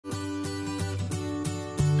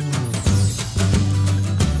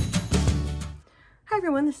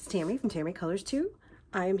everyone, this is Tammy from Tammy Colors 2.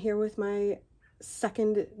 I am here with my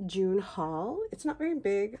second June haul. It's not very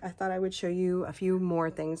big. I thought I would show you a few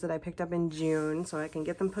more things that I picked up in June so I can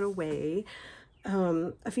get them put away.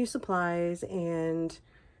 A few supplies and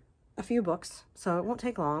a few books, so it won't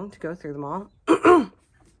take long to go through them all.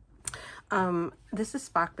 This is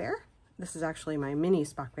Spock Bear. This is actually my mini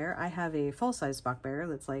Spock Bear. I have a full-size Spock Bear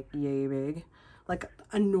that's like yay big, like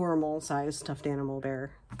a normal size stuffed animal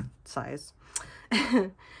bear size.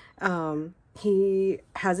 He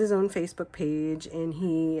has his own Facebook page and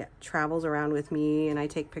he travels around with me and I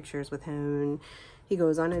take pictures with him and he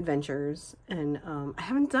goes on adventures, and I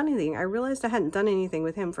haven't done anything. I realized I hadn't done anything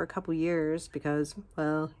with him for a couple years because,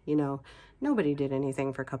 well, you know, nobody did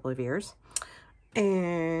anything for a couple of years.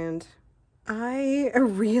 And I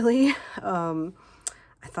really, I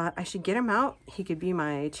thought I should get him out. He could be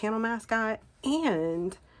my channel mascot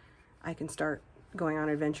and I can start going on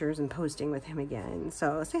adventures and posting with him again.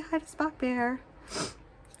 So say hi to Spock Bear.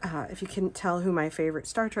 If you can tell who my favorite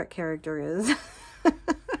Star Trek character is,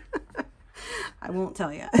 I won't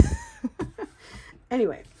tell you.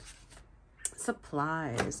 Anyway,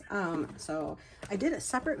 supplies. So I did a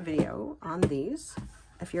separate video on these.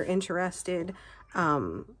 If you're interested,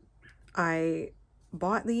 I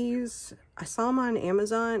bought these. I saw them on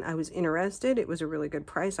Amazon. I was interested. It was a really good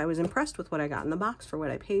price. I was impressed with what I got in the box for what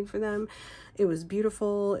I paid for them. It was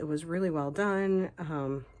beautiful. It was really well done.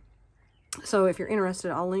 So if you're interested,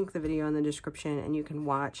 I'll link the video in the description and you can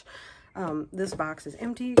watch. This box is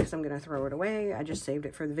empty because I'm going to throw it away. I just saved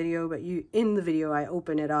it for the video, but in the video I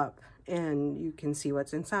open it up and you can see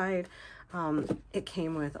what's inside. It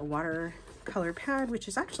came with a watercolor pad, which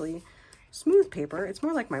is actually smooth paper. It's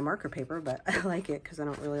more like my marker paper, but I like it because I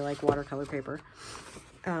don't really like watercolor paper.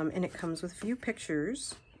 And it comes with a few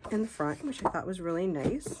pictures in the front, which I thought was really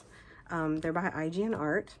nice. They're by IGN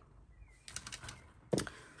Art.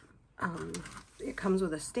 It comes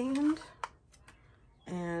with a stand,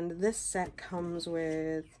 and this set comes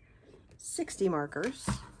with 60 markers.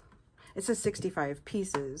 It says 65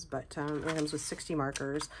 pieces, but it comes with 60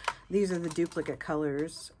 markers. These are the duplicate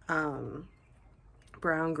colors.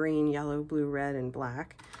 Brown, green, yellow, blue, red, and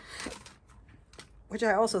black, which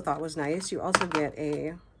I also thought was nice. You also get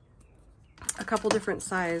a couple different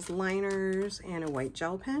size liners and a white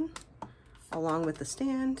gel pen along with the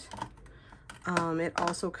stand. It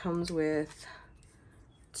also comes with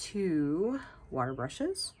 2 water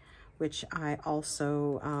brushes, which I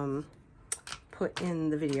also put in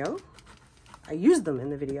the video. I used them in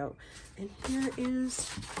the video. And here is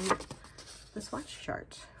the swatch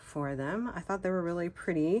chart for them. I thought they were really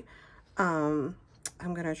pretty. I'm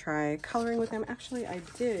gonna try coloring with them. Actually, I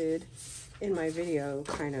did in my video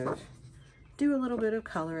kind of do a little bit of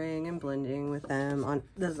coloring and blending with them on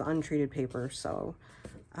this is untreated paper. So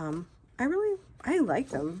I like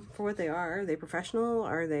them for what they are. Are they professional?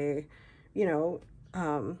 Are they, you know,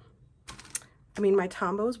 I mean, my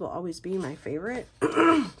Tombos will always be my favorite,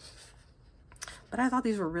 but I thought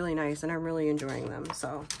these were really nice and I'm really enjoying them.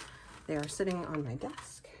 So they are sitting on my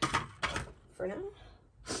desk for now.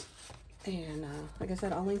 And like I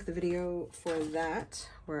said, I'll link the video for that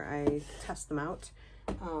where I test them out.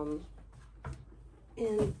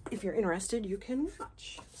 And if you're interested, you can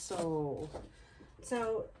watch. So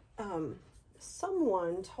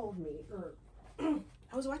someone told me, or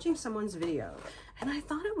I was watching someone's video and I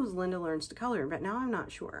thought it was Linda Learns to Color, but now I'm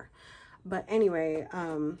not sure. But anyway,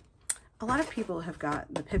 a lot of people have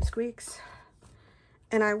got the Pipsqueaks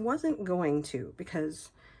and I wasn't going to,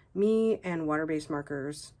 because me and water-based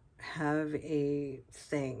markers have a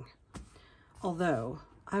thing. Although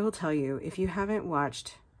I will tell you, if you haven't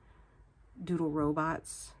watched Doodle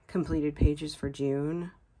Robot's completed pages for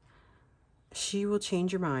June, she will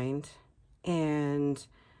change your mind. And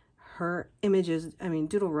her images, I mean,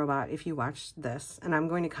 Doodle Robot, if you watch this, and I'm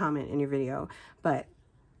going to comment in your video, but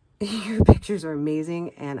your pictures are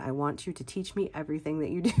amazing and I want you to teach me everything that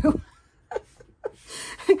you do.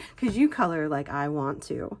 Because you color like I want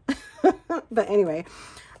to. But anyway,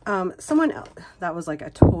 someone else, that was like a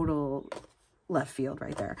total left field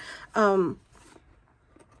right there.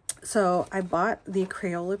 So I bought the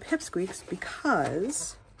Crayola Pipsqueaks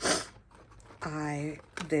because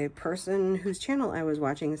the person whose channel I was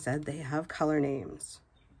watching said they have color names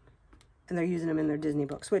and they're using them in their Disney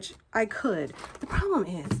books, which I could. The problem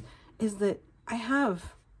is that I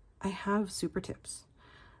have super tips,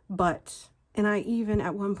 and I even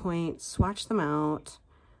at one point swatched them out,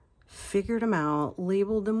 figured them out,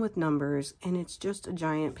 labeled them with numbers, and it's just a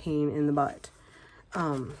giant pain in the butt.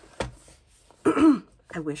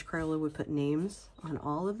 I wish Crayola would put names on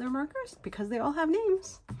all of their markers because they all have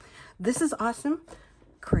names. This is awesome.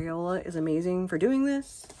 Crayola is amazing for doing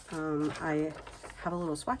this. I have a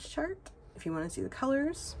little swatch chart if you want to see the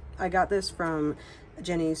colors. I got this from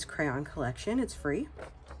Jenny's Crayon Collection. It's free.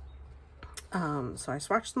 So I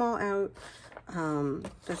swatched them all out.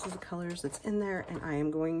 This is the colors that's in there, and I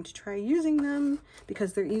am going to try using them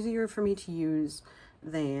because they're easier for me to use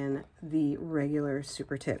than the regular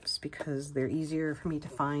super tips, because they're easier for me to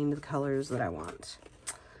find the colors that I want.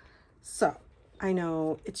 So I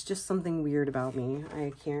know it's just something weird about me.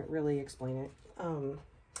 I can't really explain it.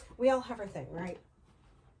 We all have our thing, right?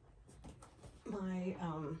 My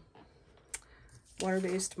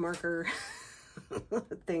water-based marker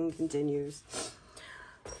thing continues.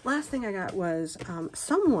 Last thing I got was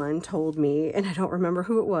someone told me, and I don't remember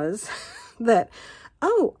who it was, that,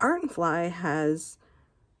 oh, Art and Fly has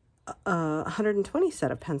 120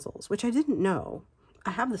 set of pencils, which I didn't know.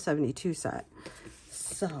 I have the 72 set.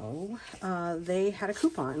 So they had a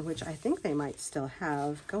coupon, which I think they might still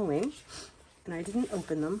have going, and I didn't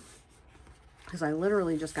open them because I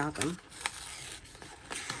literally just got them.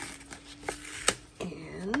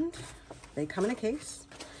 And they come in a case.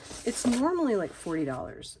 It's normally like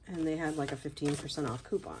 $40, and they had like a 15% off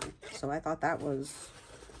coupon. So I thought that was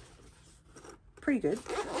pretty good.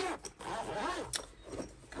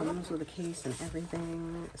 Comes with a case and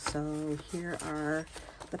everything. So here are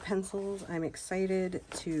the pencils. I'm excited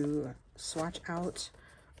to swatch out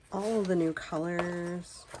all of the new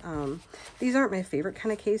colors. These aren't my favorite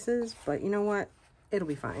kind of cases, but you know what? It'll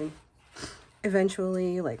be fine.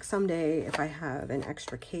 Eventually, like someday, if I have an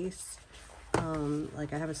extra case,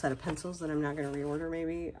 like I have a set of pencils that I'm not going to reorder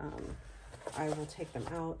maybe, I will take them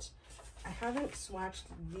out. I haven't swatched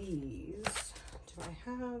these. Do I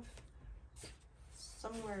have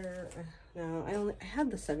somewhere? No, I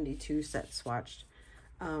had the 72 set swatched.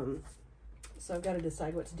 So I've got to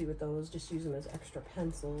decide what to do with those. Just use them as extra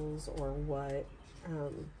pencils or what,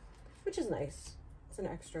 which is nice. It's an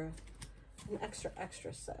extra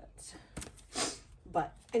set.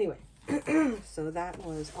 But anyway, so that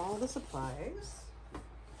was all the supplies,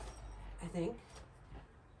 I think.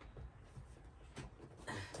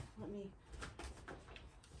 Let me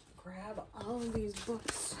grab all of these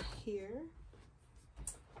books here.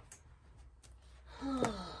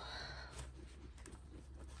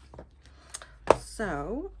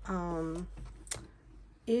 So,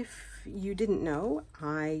 if you didn't know,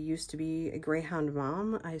 I used to be a Greyhound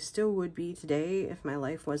mom. I still would be today if my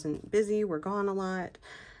life wasn't busy. We're gone a lot.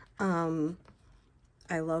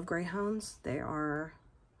 I love Greyhounds. They are,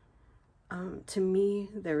 to me,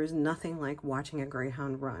 there is nothing like watching a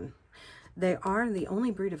Greyhound run. They are the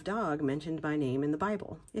only breed of dog mentioned by name in the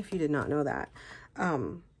Bible, if you did not know that.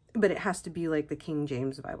 But it has to be like the King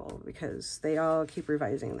James Bible because they all keep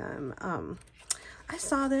revising them. I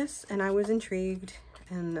saw this and I was intrigued,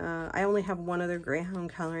 and I only have one other Greyhound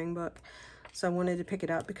coloring book, so I wanted to pick it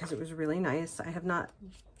up because it was really nice. I have not,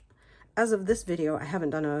 as of this video, I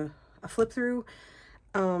haven't done a flip through,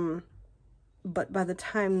 but by the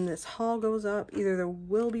time this haul goes up, either there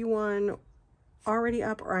will be one already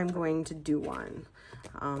up or I'm going to do one,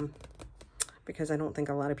 because I don't think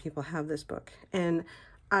a lot of people have this book. And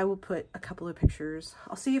I will put a couple of pictures.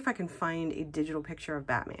 I'll see if I can find a digital picture of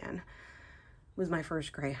Batman. Was my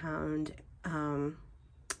first Greyhound.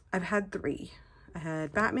 I've had 3. I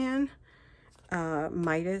had Batman,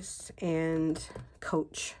 Midas, and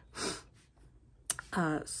Coach.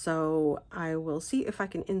 So I will see if I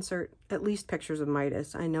can insert at least pictures of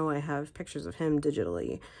Midas. I know I have pictures of him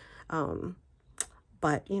digitally.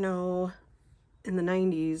 But, you know, in the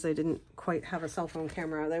 90s, I didn't quite have a cell phone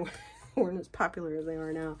camera. They weren't as popular as they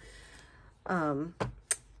are now.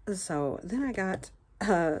 So then I got...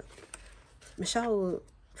 Michelle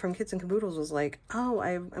from Kits and Caboodles was like, oh,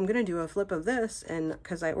 I'm going to do a flip of this. And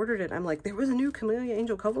because I ordered it, I'm like, there was a new Camellia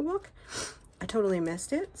Angel Cova book. I totally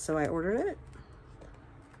missed it. So I ordered it.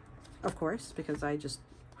 Of course, because I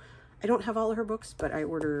don't have all of her books, but I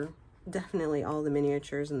order definitely all the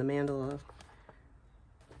miniatures and the mandala,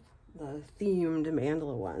 the themed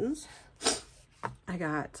mandala ones. I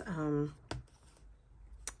got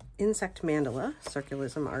Insect Mandala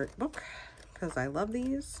Circulism art book because I love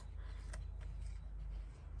these.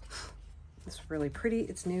 It's really pretty.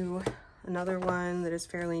 It's new. Another one that is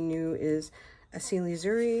fairly new is Asili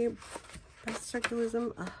Zuri by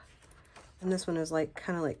Circulism. And this one is like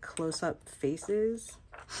kind of like close-up faces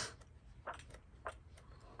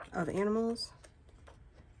of animals,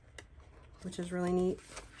 which is really neat.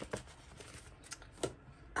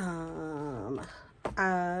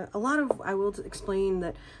 I will explain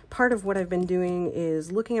that part of what I've been doing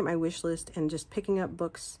is looking at my wish list and just picking up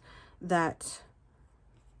books that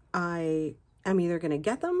I am either going to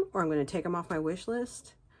get them or I'm going to take them off my wish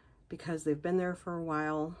list. because they've been there for a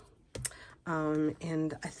while.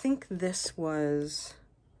 And I think this was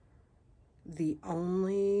the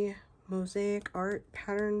only mosaic art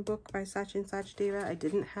pattern book by Saatchi & Saachdeva I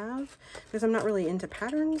didn't have, because I'm not really into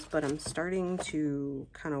patterns, but I'm starting to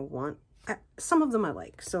kind of want, some of them I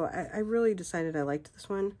like. So I really decided I liked this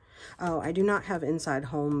one. Oh, I do not have Inside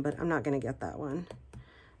Home, but I'm not going to get that one.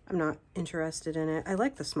 I'm not interested in it. I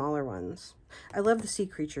like the smaller ones. I love the sea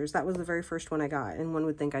creatures. That was the very first one I got, and one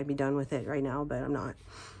would think I'd be done with it right now, but I'm not.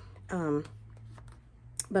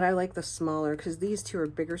 But I like the smaller because these two are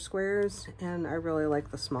bigger squares, and I really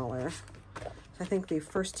like the smaller. So I think the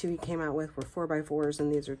first two he came out with were 4x4s, and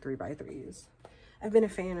these are 3x3s. I've been a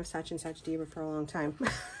fan of Saatchi & Saachdeva for a long time.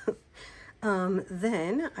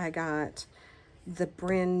 Then I got the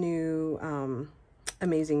brand new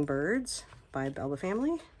Amazing Birds by Belva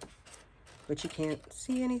Family, which you can't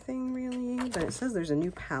see anything really, but it says there's a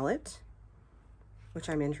new palette, which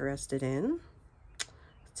I'm interested in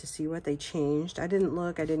to see what they changed. I didn't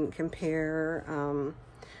look, I didn't compare.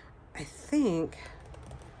 I think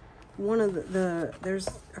one of there's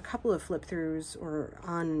a couple of flip throughs or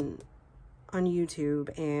on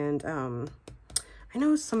YouTube, and I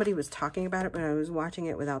know somebody was talking about it, but I was watching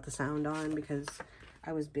it without the sound on because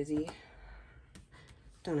I was busy.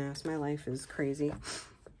 Don't ask, my life is crazy.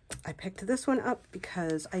 I picked this one up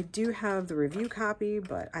because I do have the review copy,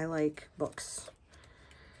 but I like books.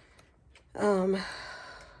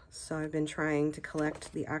 So I've been trying to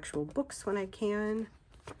collect the actual books when I can.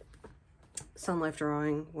 Sun Life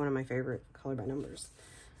Drawing, one of my favorite color by numbers.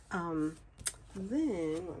 Then,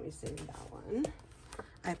 let me save that one.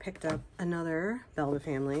 I picked up another Belva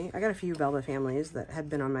Family. I got a few Belva Families that had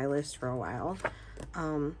been on my list for a while.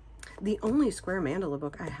 The only square mandala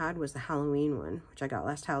book I had was the Halloween one, which I got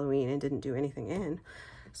last Halloween and didn't do anything in.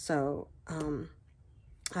 So,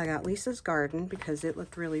 I got Lisa's Garden because it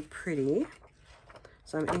looked really pretty.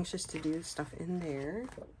 So I'm anxious to do stuff in there.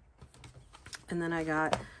 And then I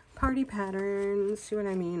got Party Patterns. See what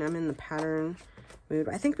I mean? I'm in the pattern mood.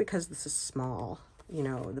 I think because this is small, you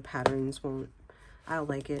know, the patterns won't, I'll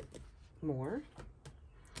like it more.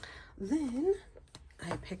 Then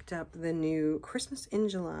I picked up the new Christmas in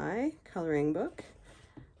July coloring book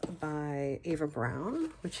by Ava Brown,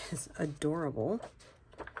 which is adorable.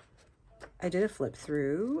 I did a flip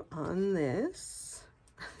through on this.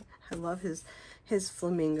 I love his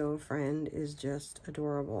flamingo friend is just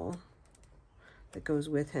adorable. That goes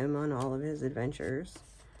with him on all of his adventures.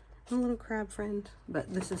 A little crab friend,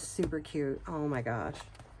 but this is super cute. Oh my gosh.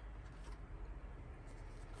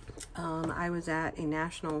 I was at a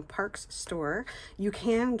national parks store. You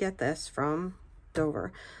can get this from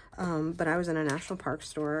Dover, but I was in a national park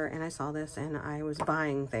store and I saw this and I was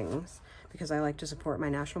buying things because I like to support my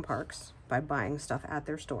national parks by buying stuff at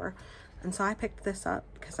their store. And so I picked this up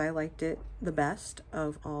because I liked it the best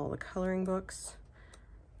of all the coloring books.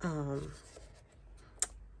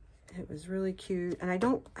 It was really cute, and I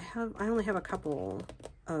only have a couple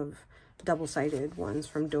of double-sided ones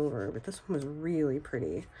from Dover, but this one was really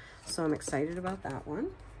pretty, so I'm excited about that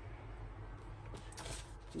one.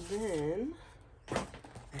 Then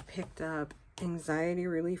I picked up Anxiety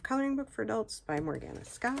Relief Coloring Book for Adults by Morgana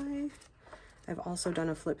Sky. I've also done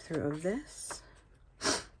a flip through of this.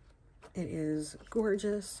 It is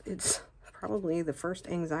gorgeous. It's probably the first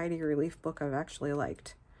anxiety relief book I've actually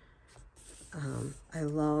liked. I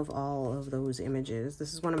love all of those images.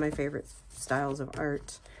 This is one of my favorite styles of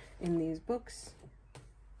art in these books.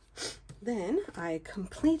 Then I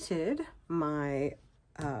completed my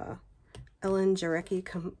Ellen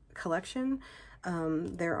Jarecki collection.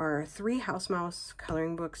 There are 3 House Mouse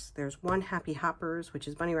coloring books. There's 1 Happy Hoppers, which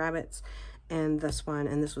is bunny rabbits, and this one,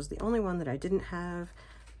 and this was the only one that I didn't have,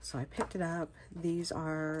 so I picked it up. These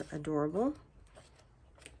are adorable.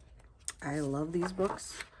 I love these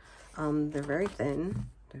books. They're very thin.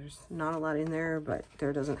 There's not a lot in there, but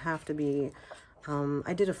there doesn't have to be.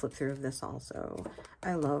 I did a flip through of this also.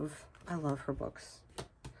 I love her books.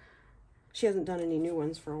 She hasn't done any new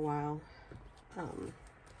ones for a while.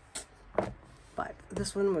 But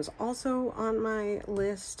this one was also on my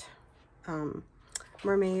list.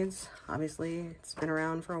 Mermaids, obviously, it's been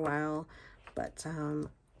around for a while, but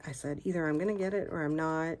I said either I'm gonna get it or I'm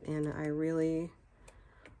not, and I really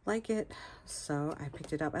like it, so I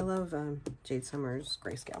picked it up. I love Jade Summers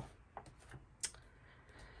Grayscale.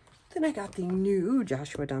 Then I got the new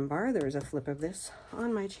Joshua Dunbar. There was a flip of this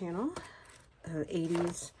on my channel.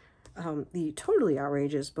 80s, the Totally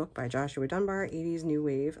Outrageous book by Joshua Dunbar, 80s New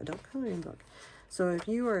Wave adult coloring book. So if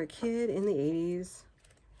you are a kid in the 80s,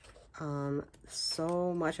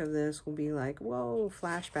 so much of this will be like, whoa,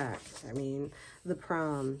 flashback. I mean, the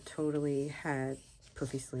prom totally had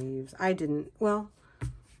puffy sleeves. I didn't, well,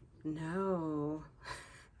 no.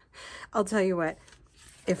 I'll tell you what,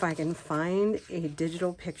 if I can find a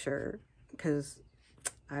digital picture, because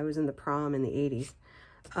I was in the prom in the 80s,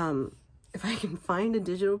 if I can find a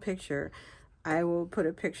digital picture, I will put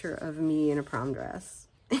a picture of me in a prom dress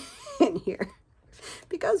in here.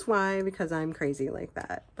 Because why? Because I'm crazy like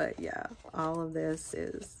that. But yeah, all of this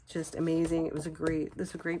is just amazing. This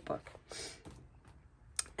is a great book.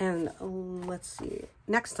 And let's see,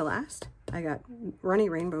 next to last, I got Runny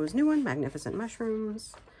Rainbow's new one, Magnificent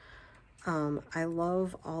Mushrooms. I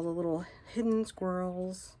love all the little hidden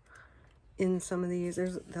squirrels in some of these.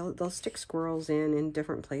 They'll stick squirrels in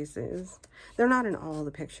different places. They're not in all the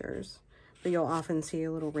pictures, but you'll often see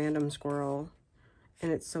a little random squirrel,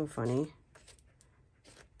 and it's so funny.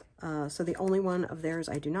 So the only one of theirs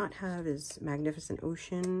I do not have is Magnificent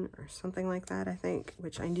Ocean or something like that, I think,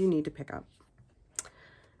 which I do need to pick up.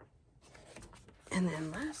 And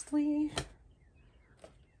then lastly,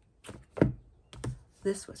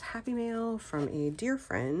 this was Happy Mail from a dear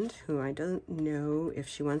friend who I don't know if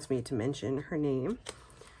she wants me to mention her name,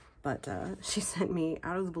 but she sent me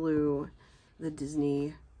out of the blue the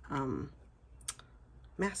Disney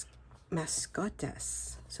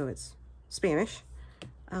mascotes. So it's Spanish.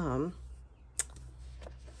 And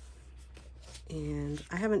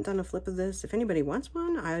I haven't done a flip of this. If anybody wants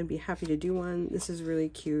one, I would be happy to do one. This is really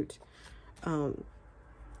cute.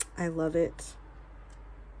 I love it.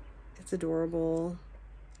 It's adorable.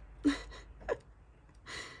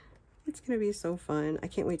 It's gonna be so fun. I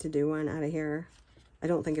can't wait to do one out of here. I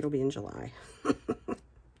don't think it'll be in July.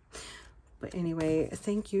 But anyway,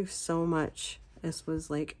 thank you so much. This was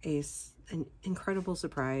like an incredible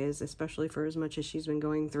surprise, especially for as much as she's been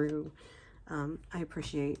going through. I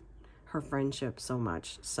appreciate her friendship so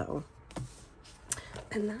much. So,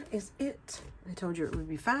 and that is it. I told you it would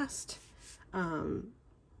be fast.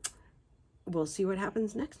 We'll see what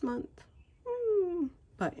happens next month.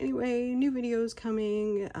 But anyway, new videos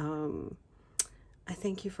coming. I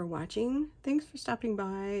thank you for watching. Thanks for stopping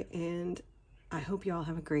by, and I hope you all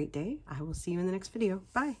have a great day. I will see you in the next video.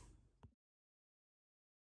 Bye.